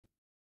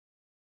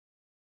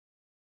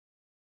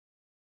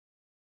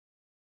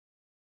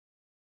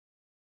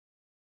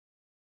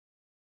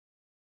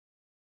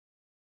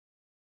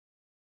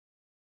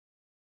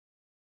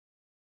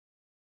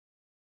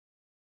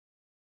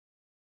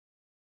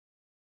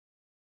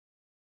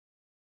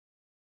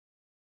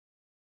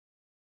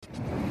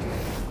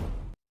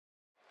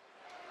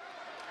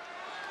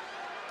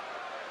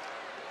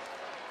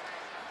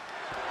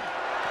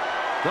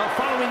The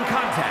following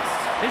contest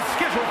is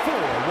scheduled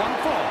for one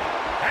fall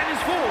and is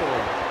for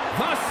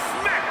the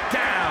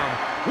Smackdown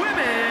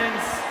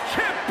Women's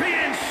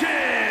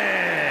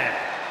Championship.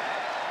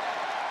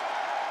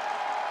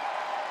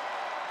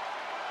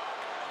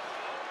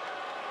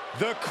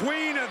 The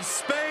Queen of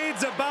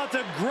Spades about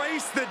to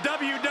grace the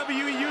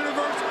WWE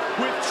Universe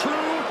with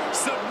true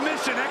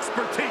submission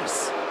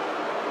expertise.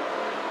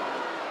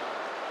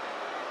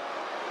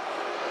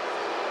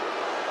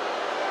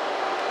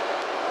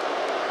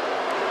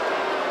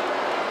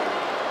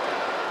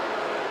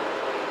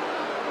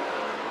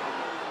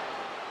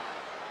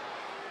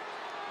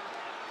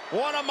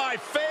 One of my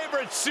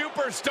favorite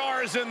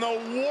superstars in the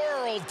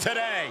world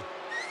today.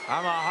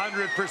 I'm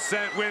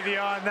 100% with you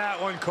on that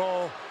one,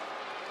 Cole.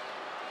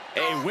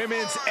 A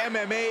women's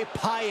MMA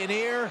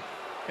pioneer.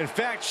 In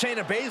fact,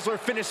 Shayna Baszler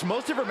finished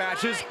most of her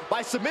matches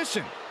by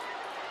submission.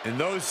 And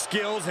those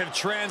skills have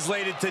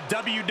translated to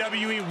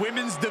WWE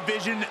Women's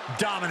Division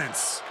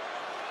dominance.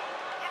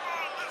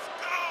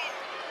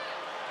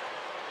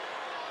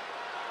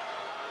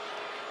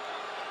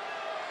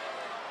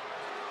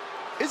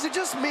 Is it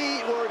just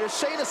me, or does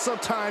Shayna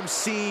sometimes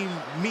seem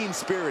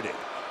mean-spirited?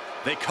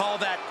 They call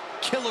that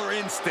killer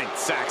instinct,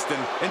 Saxton.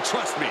 And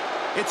trust me,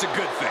 it's a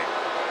good thing.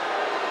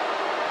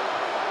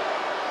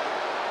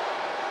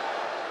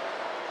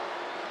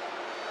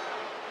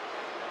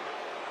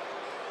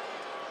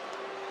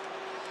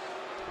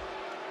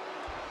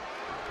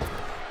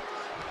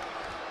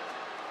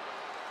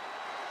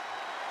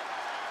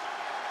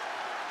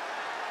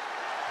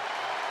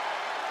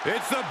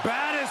 It's the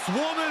baddest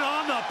woman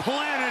on the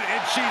planet,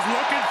 and she's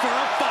looking for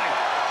a fight.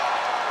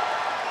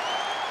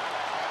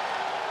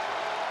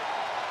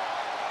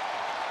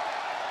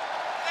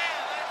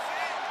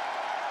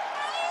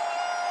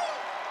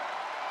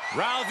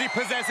 Rousey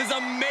possesses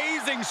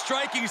amazing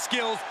striking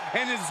skills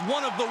and is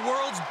one of the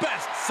world's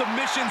best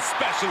submission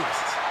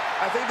specialists.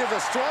 I think there's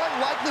a strong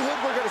likelihood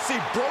we're going to see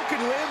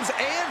broken limbs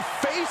and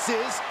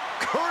faces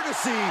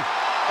courtesy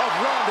of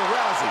Ronda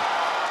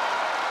Rousey.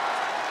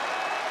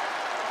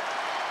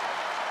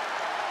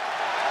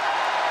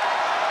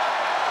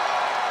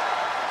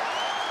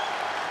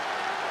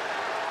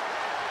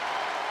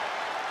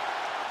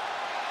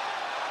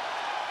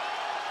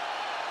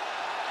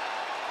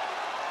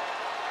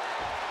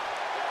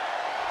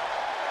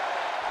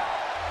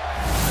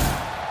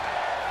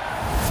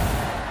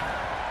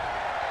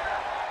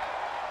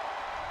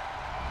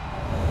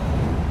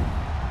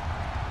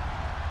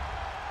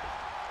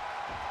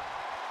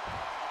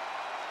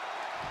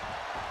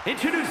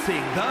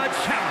 Introducing the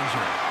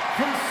challenger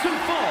from Sioux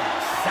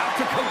Falls, South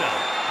Dakota,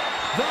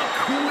 the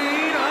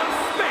Queen of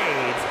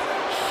Spades,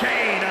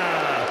 Shayna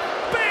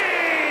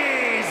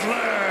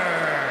Baszler.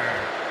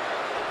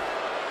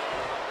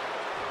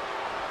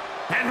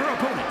 And her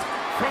opponent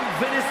from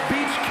Venice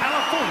Beach,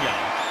 California,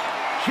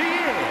 she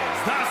is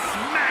the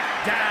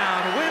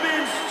Smackdown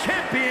Women's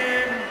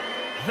Champion,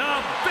 the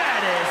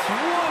baddest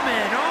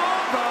woman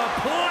on the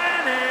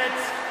planet,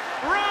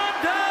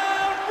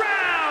 Ronda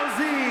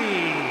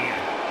Rousey.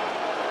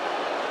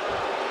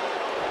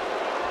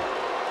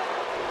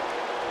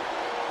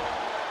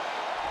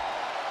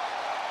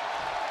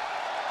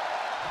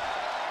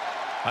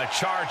 A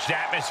charged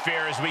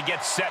atmosphere as we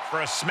get set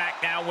for a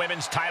Smackdown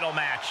Women's title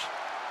match.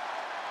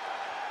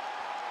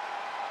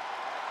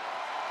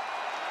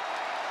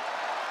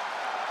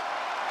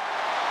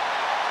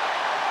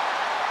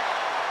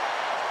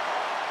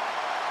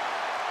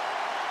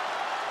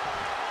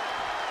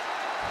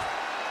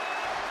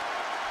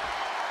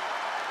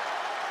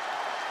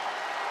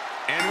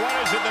 And what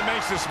is it that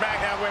makes the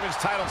Smackdown Women's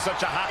title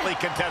such a hotly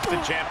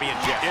contested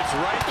championship? It's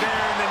right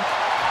there in the...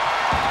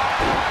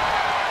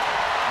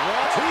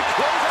 Too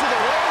close to the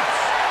ropes.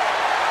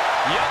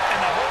 Yep, and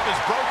the hold is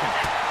broken.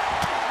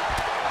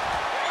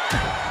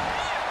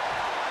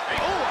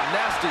 Oh, a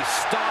nasty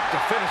stop to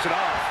finish it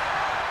off.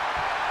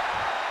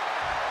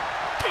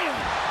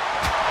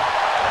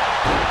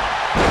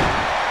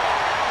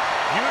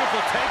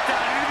 Beautiful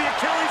takedown into the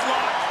Achilles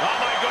lock.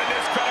 Oh my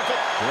goodness, critical.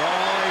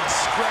 Right,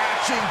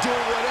 scratching,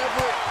 doing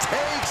whatever it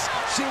takes.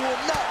 She will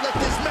not let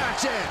this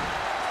match end.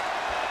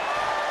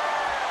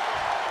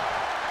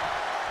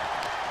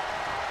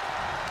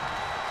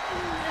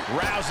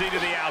 Rousey to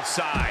the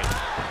outside.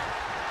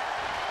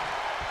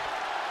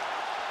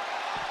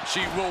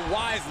 She will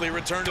wisely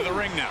return to the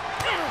ring now.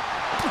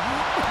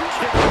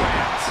 Kick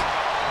lands.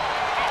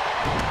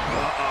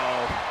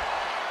 Uh-oh.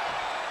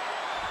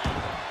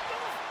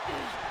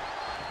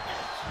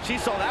 She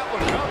saw that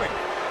one coming.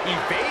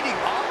 Evading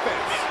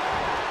offense.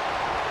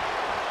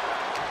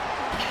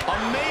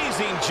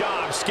 Amazing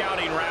job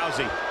scouting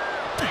Rousey.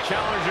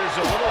 Challenger's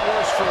a little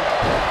worse for...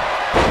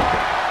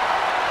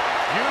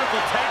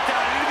 Beautiful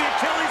takedown into the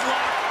Achilles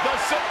lock.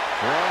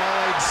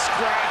 Right,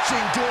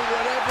 scratching, doing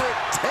whatever it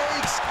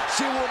takes.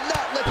 She will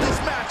not let this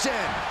match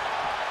end.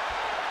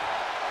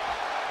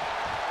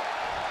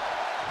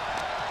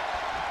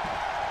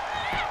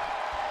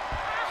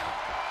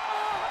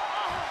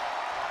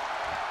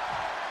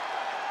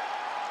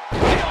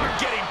 They are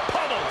getting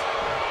pummeled.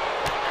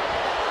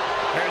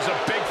 There's a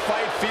big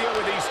fight feel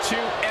with these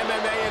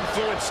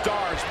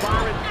stars.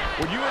 Byron,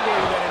 would you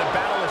agree that in a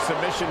battle of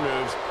submission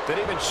moves, that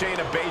even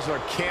Shayna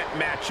Baszler can't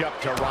match up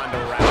to Ronda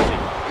Rousey?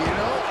 You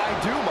know, I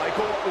do,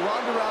 Michael.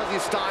 Ronda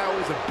Rousey's style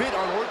is a bit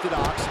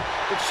unorthodox,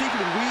 but she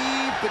can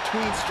weave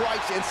between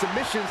strikes and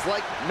submissions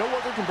like no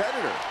other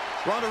competitor.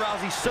 Ronda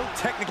Rousey's so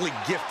technically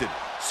gifted,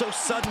 so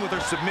sudden with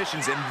her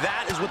submissions, and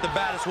that is what the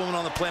baddest woman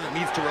on the planet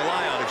needs to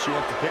rely on if she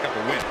wants to pick up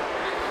a win.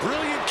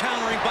 Brilliant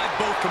countering by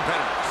both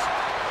competitors.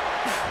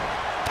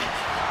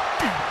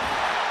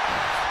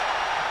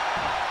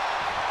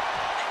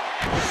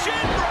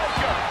 Shin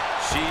breaker!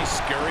 She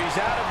scurries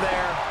out of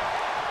there.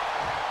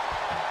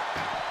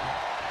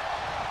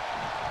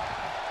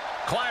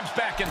 Climbs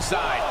back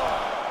inside.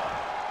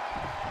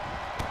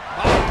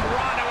 Oh,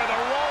 Ronda with a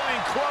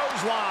rolling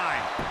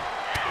clothesline.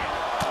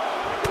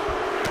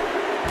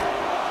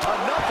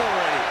 Enough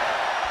already.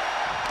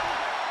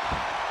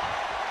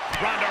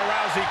 Ronda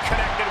Rousey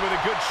connected with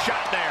a good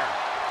shot there.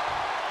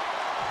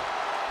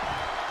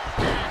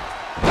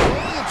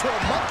 Rolling into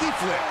a monkey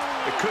flip.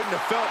 It couldn't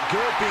have felt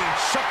good being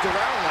shucked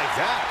around like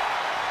that.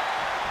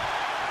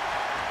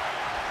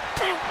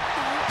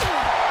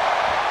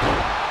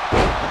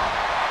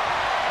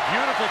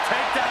 Beautiful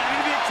takedown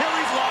into the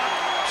Achilles lock.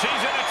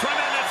 She's in a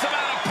tremendous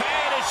amount of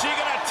pain. Is she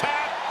going to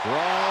tap?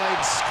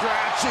 Crawling,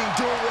 scratching,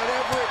 doing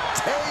whatever it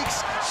takes.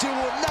 She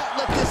will not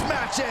let this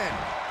match end.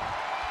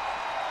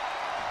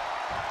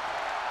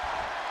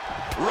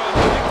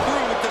 Running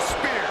through with the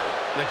spear.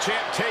 The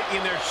champ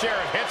taking their share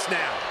of hits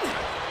now.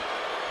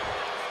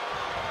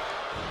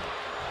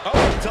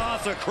 Oh,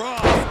 toss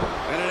across.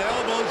 And an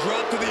elbow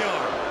drop to the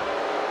arm.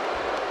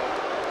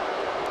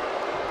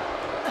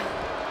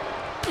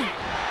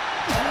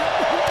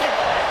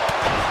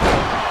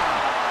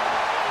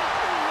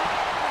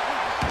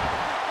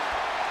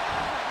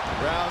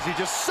 Rousey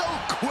just so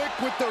quick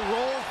with the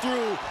roll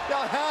through.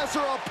 Now has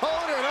her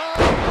opponent up.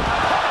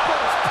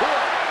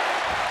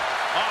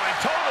 Oh, in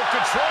total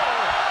control.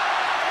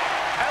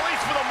 At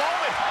least for the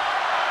moment.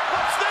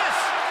 What's this?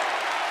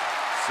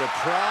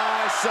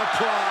 Surprise,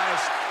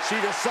 surprise. She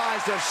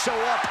decides to show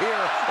up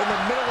here in the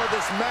middle of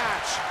this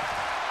match.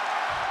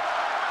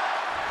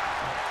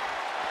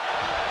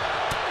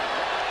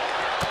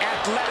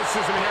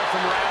 Athleticism here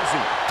from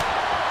Rousey.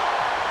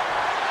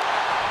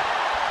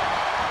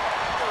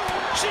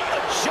 She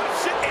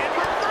adjusts it and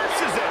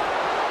reverses it.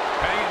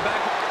 Hanging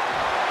back.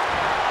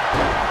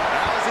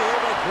 Rousey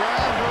able to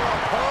grab her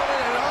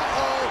opponent,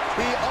 and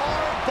the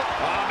arm.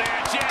 Oh, man,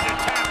 she had to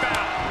tap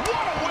out.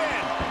 What a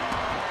win.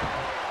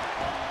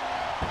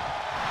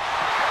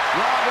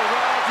 Ronda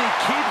Rousey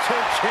keeps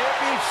her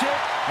championship,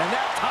 and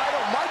that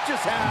title might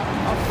just have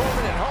a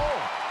permanent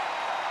home.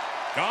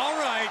 All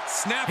right,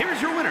 snap. Here's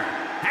your winner,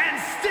 and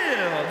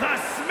still the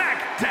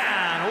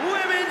Smackdown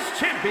Women's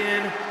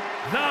Champion,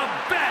 the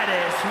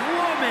baddest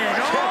woman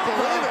on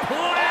the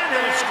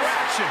planet,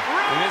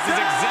 And this is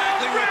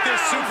exactly what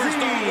this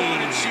superstar Rousey.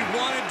 wanted. She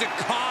wanted to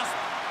cost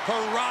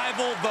her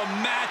rival the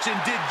match and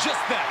did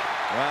just that.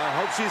 Well,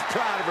 I hope she's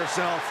proud of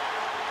herself.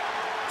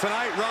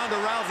 Tonight, Ronda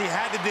Rousey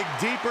had to dig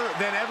deeper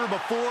than ever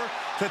before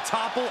to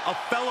topple a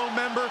fellow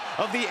member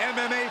of the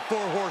MMA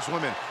Four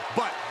Horsewomen.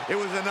 But it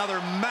was another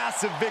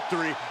massive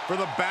victory for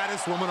the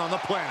baddest woman on the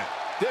planet.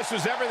 This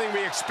was everything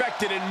we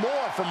expected and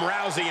more from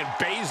Rousey and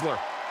Baszler.